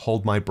nose,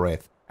 hold my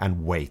breath,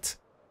 and wait.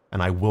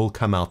 And I will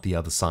come out the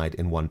other side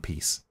in one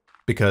piece.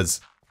 Because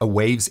a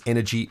wave's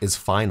energy is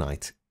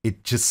finite.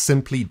 It just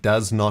simply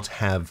does not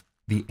have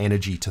the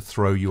energy to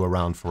throw you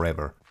around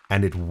forever.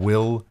 And it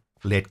will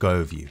let go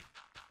of you.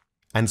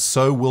 And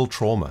so will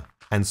trauma.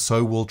 And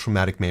so will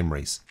traumatic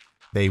memories.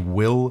 They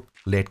will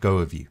let go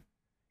of you.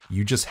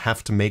 You just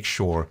have to make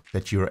sure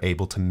that you're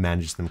able to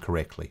manage them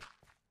correctly.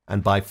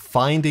 And by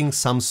finding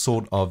some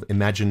sort of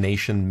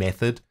imagination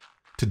method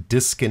to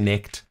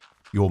disconnect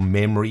your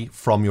memory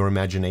from your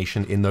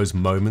imagination in those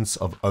moments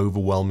of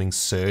overwhelming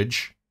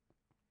surge,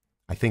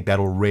 I think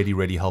that'll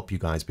really help you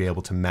guys be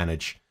able to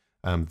manage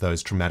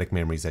those traumatic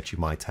memories that you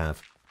might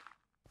have.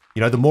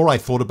 You know, the more I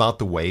thought about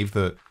the wave,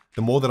 the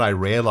more that I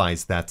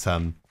realized that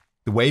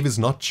the wave is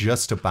not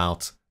just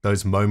about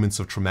those moments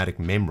of traumatic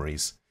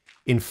memories.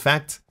 In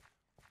fact,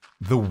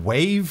 the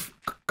wave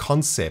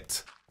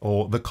concept,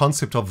 or the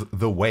concept of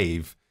the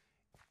wave,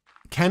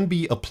 can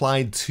be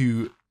applied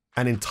to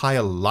an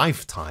entire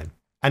lifetime.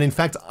 And in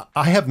fact,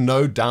 I have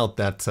no doubt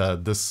that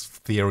this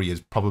theory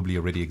probably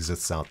already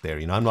exists out there.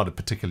 You know, I'm not a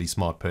particularly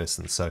smart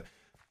person, so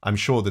I'm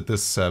sure that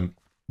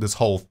this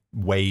whole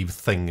wave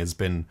thing has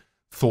been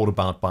thought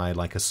about by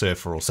like a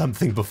surfer or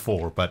something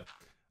before. But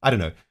I don't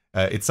know.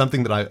 It's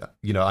something that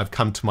I've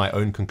come to my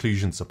own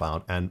conclusions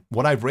about. And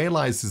what I've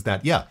realized is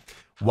that, yeah,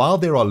 while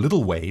there are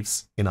little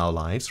waves in our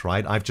lives,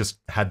 right? I've just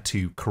had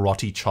to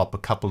karate chop a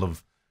couple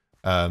of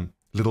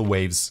little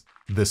waves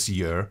this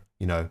year,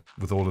 you know,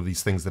 with all of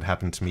these things that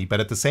happened to me. But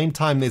at the same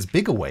time, there's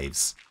bigger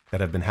waves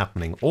that have been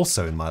happening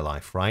also in my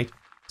life, right?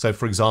 So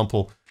for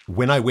example,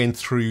 when I went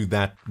through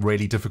that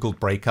really difficult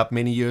breakup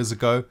many years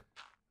ago,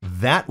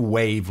 that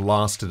wave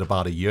lasted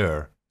about a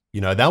year.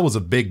 You know, that was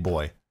a big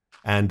boy.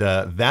 And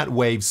that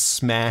wave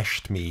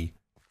smashed me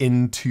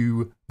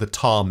into the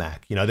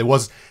tarmac. You know,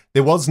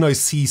 there was no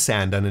sea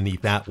sand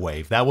underneath that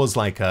wave. That was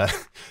like a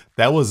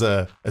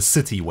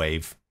city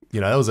wave.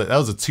 You know, that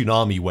was a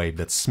tsunami wave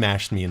that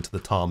smashed me into the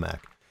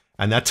tarmac.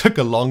 And that took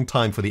a long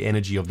time for the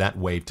energy of that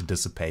wave to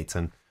dissipate.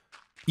 And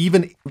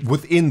even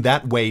within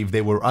that wave,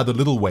 there were other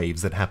little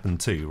waves that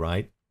happened too,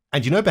 right?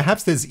 And you know,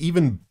 perhaps there's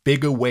even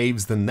bigger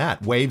waves than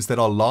that, waves that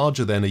are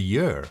larger than a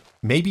year.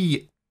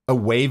 Maybe a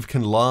wave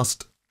can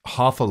last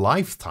half a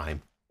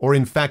lifetime. Or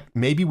in fact,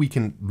 maybe we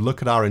can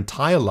look at our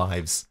entire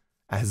lives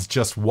as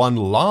just one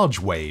large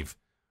wave,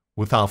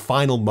 with our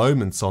final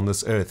moments on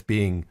this earth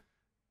being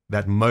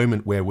that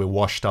moment where we're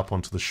washed up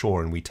onto the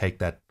shore and we take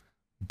that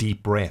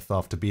deep breath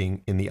after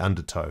being in the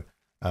undertow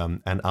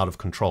and out of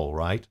control,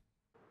 right?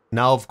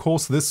 Now, of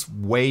course, this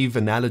wave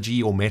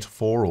analogy or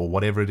metaphor or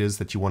whatever it is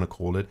that you want to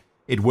call it,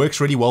 it works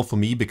really well for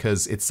me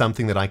because it's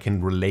something that I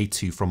can relate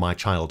to from my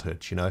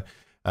childhood, you know?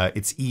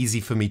 It's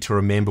easy for me to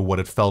remember what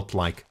it felt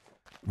like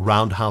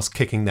roundhouse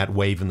kicking that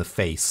wave in the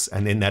face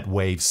and then that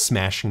wave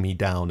smashing me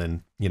down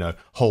and, you know,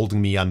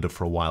 holding me under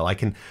for a while. I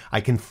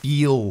can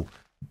feel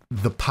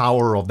the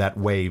power of that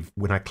wave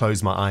when I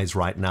close my eyes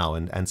right now.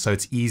 And so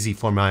it's easy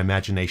for my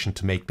imagination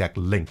to make that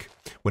link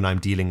when I'm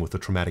dealing with a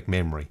traumatic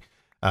memory.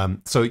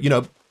 So, you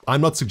know,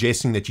 I'm not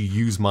suggesting that you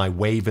use my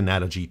wave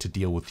analogy to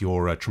deal with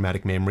your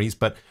traumatic memories,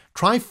 but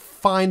try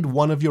find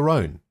one of your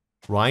own,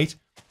 right?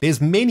 There's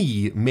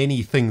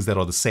many things that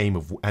are the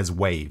same as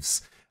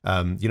waves.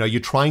 You know, you're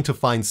trying to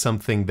find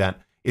something that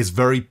is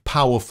very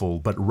powerful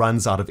but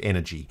runs out of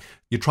energy.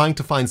 You're trying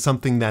to find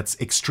something that's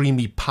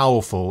extremely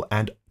powerful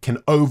and can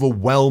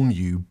overwhelm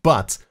you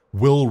but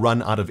will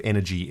run out of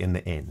energy in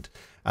the end.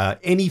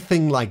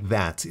 Anything like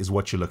that is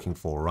what you're looking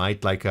for,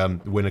 right? Like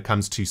when it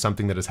comes to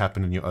something that has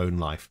happened in your own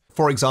life.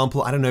 For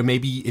example, I don't know,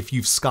 maybe if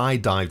you've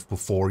skydived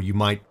before, you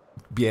might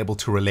be able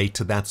to relate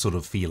to that sort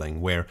of feeling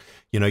where,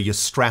 you know, you're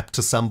strapped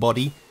to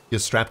somebody, you're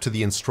strapped to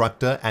the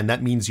instructor, and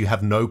that means you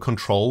have no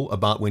control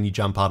about when you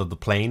jump out of the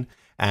plane.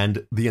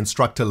 And the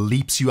instructor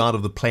leaps you out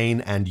of the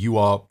plane and you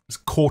are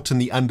caught in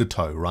the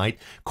undertow, right?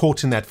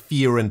 Caught in that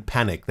fear and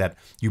panic that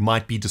you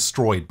might be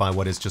destroyed by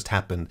what has just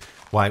happened,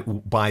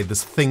 by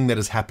this thing that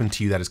has happened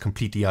to you that is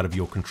completely out of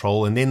your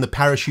control. And then the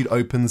parachute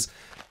opens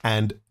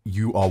and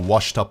you are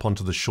washed up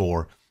onto the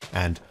shore.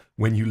 And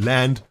when you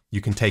land,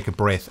 you can take a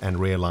breath and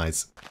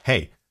realize,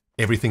 hey,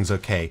 everything's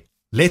okay.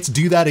 Let's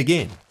do that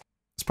again.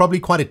 It's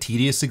probably quite a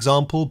tedious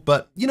example,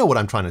 but you know what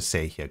I'm trying to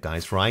say here,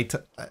 guys, right?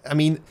 I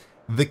mean,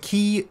 the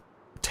key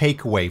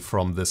takeaway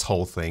from this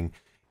whole thing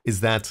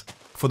is that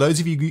for those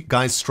of you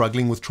guys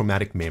struggling with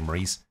traumatic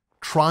memories,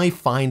 try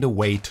find a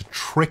way to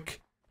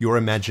trick your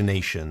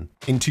imagination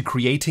into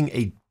creating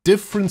a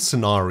different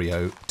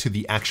scenario to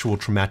the actual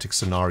traumatic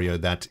scenario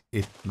that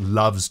it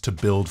loves to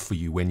build for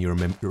you when you're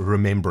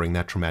remembering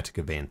that traumatic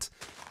event.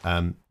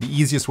 The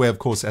easiest way, of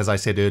course, as I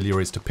said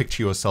earlier, is to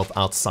picture yourself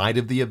outside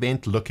of the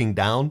event looking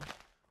down.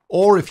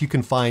 Or if you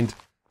can find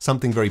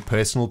something very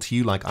personal to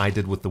you, like I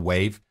did with the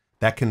wave,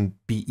 that can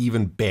be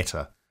even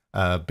better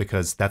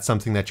because that's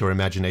something that your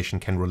imagination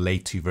can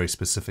relate to very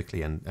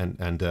specifically, and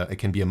it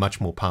can be a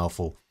much more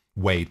powerful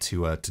way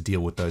to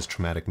deal with those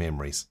traumatic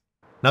memories.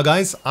 Now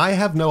guys, I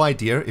have no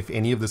idea if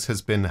any of this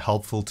has been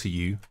helpful to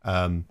you.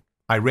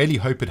 I really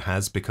hope it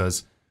has,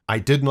 because I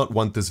did not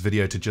want this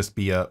video to just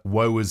be a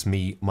woe is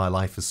me, my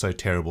life is so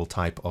terrible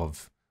type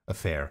of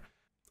affair.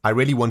 I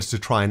really wanted to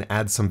try and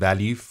add some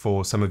value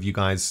for some of you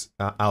guys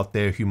out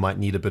there who might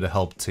need a bit of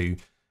help too.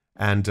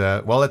 And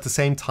well, at the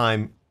same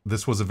time,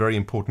 this was a very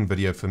important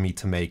video for me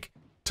to make,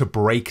 to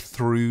break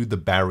through the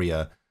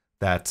barrier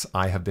that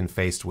I have been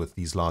faced with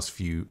these last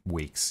few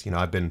weeks. You know,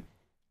 I've been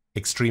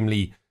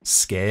extremely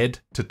scared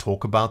to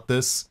talk about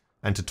this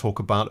and to talk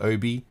about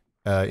Obi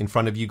in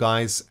front of you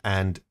guys.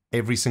 And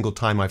every single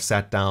time I've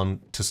sat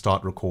down to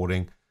start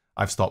recording,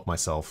 I've stopped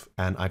myself,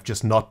 and I've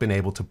just not been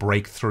able to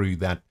break through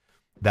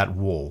that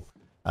wall.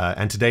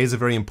 And today is a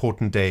very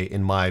important day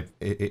in my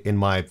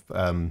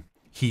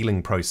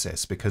healing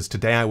process, because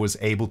today I was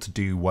able to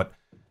do what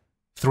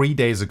 3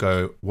 days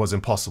ago was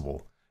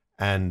impossible.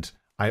 And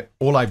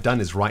all I've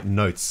done is write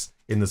notes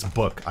in this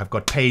book. I've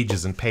got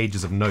pages and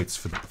pages of notes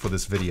for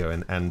this video,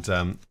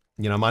 and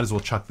you know, I might as well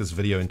chuck this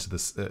video into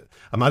this.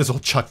 I might as well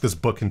chuck this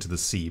book into the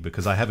sea,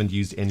 because I haven't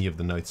used any of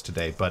the notes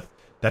today. But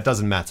that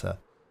doesn't matter.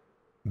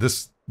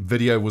 This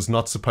video was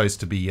not supposed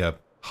to be a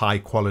high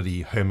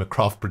quality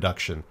HermitCraft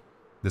production.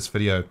 This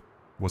video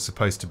was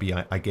supposed to be,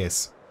 I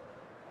guess,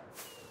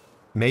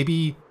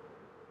 maybe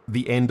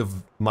the end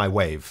of my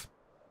wave.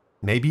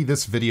 Maybe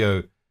this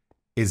video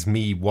is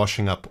me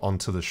washing up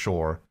onto the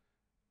shore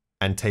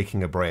and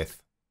taking a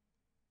breath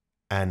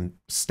and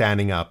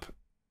standing up,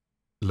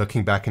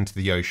 looking back into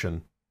the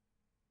ocean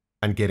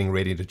and getting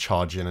ready to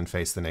charge in and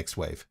face the next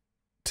wave.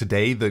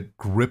 Today, the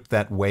grip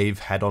that wave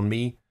had on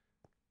me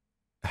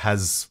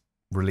has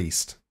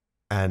released.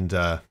 And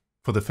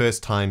for the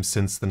first time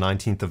since the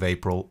 19th of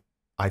April,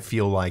 I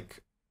feel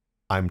like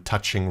I'm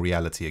touching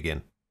reality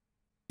again.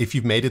 If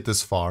you've made it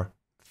this far,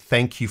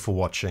 thank you for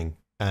watching.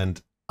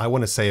 And I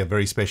want to say a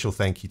very special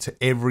thank you to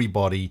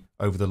everybody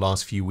over the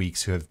last few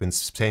weeks who have been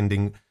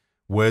sending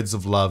words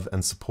of love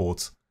and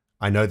support.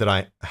 I know that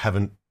I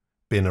haven't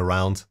been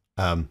around.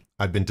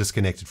 I've been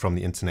disconnected from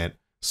the internet,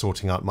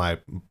 sorting out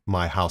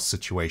my house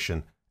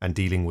situation and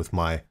dealing with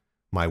my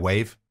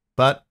wave.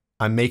 But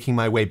I'm making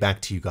my way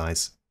back to you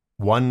guys,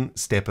 one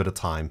step at a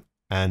time.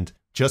 And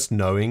just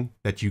knowing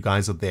that you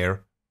guys are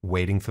there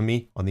waiting for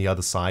me on the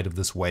other side of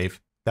this wave,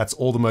 that's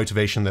all the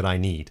motivation that I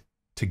need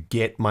to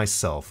get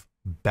myself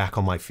back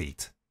on my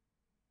feet.